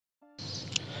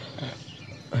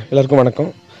எல்லாருக்கும் வணக்கம்.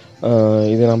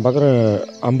 இது நான் பார்க்குற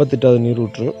 58வது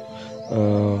நீரூற்று.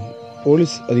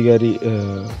 போலீஸ் அதிகாரி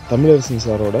தமிழரசன்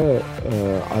சாரோட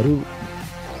அரூர்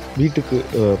வீட்டுக்கு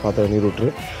பார்த்த நீரூற்று.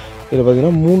 இதில்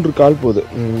பார்த்திங்கன்னா 3 கால் போகுது,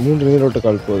 3 நீரோட்ட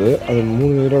கால் போகுது. அது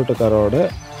 3 நீரோட்டக்காரோட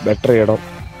வெட்டுற இடம்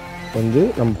வந்து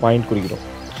நம்ம பாயிண்ட் குறிக்கிறோம்.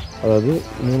 அதாவது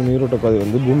 3 நீரோட்ட பாதை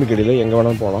வந்து பூமிக்கு அடியில் எங்கே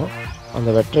வேணாலும் போகலாம். அந்த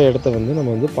வெட்டுற இடத்த வந்து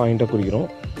நம்ம வந்து பாயிண்ட்டாக குறிக்கிறோம்.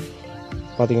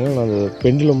 பார்த்திங்கன்னா நான் அந்த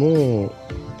பெண்டுலமும்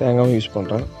தேங்காயும் யூஸ்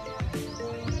பண்ணுறேன்.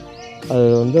 அது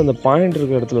வந்து அந்த பாயிண்ட்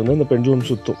இருக்கிற இடத்துல வந்து அந்த பெண்டுலம்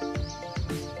சுற்றும்.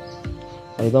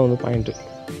 அதுதான் வந்து பாயிண்ட்டு.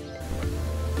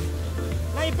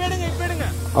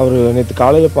 அவர் நேற்று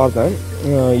காலையில் பார்த்தேன்,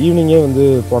 ஈவினிங்கே வந்து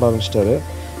போட ஆரம்பிச்சிட்டாரு.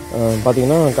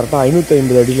 பார்த்திங்கன்னா கரெக்டாக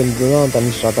 550 அடியிலேருந்து தான்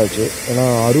தண்ணி ஸ்டார்ட் ஆச்சு. ஏன்னா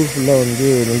அரூர் ஃபுல்லாக வந்து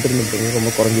நிலத்தடி தண்ணி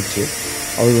ரொம்ப குறைஞ்சிருச்சு.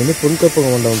 அவர் வந்து பொன்கப்பக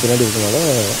மண்டபம் பின்னாடி இருக்கனால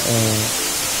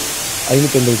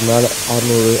 550க்கு மேலே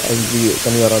 600 5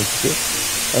 தண்ணி வர ஆரம்பிச்சிச்சு.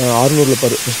 600ல்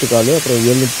ஃபஸ்ட்டு கால், அப்புறம்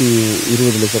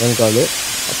 720ல் செகண்ட் கால்,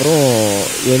 அப்புறம்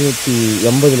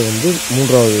 780ல் வந்து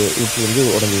 3வது ஊற்று வந்து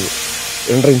உடஞ்சிது.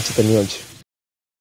 2.5 இன்ச்சு தண்ணி வந்துச்சு.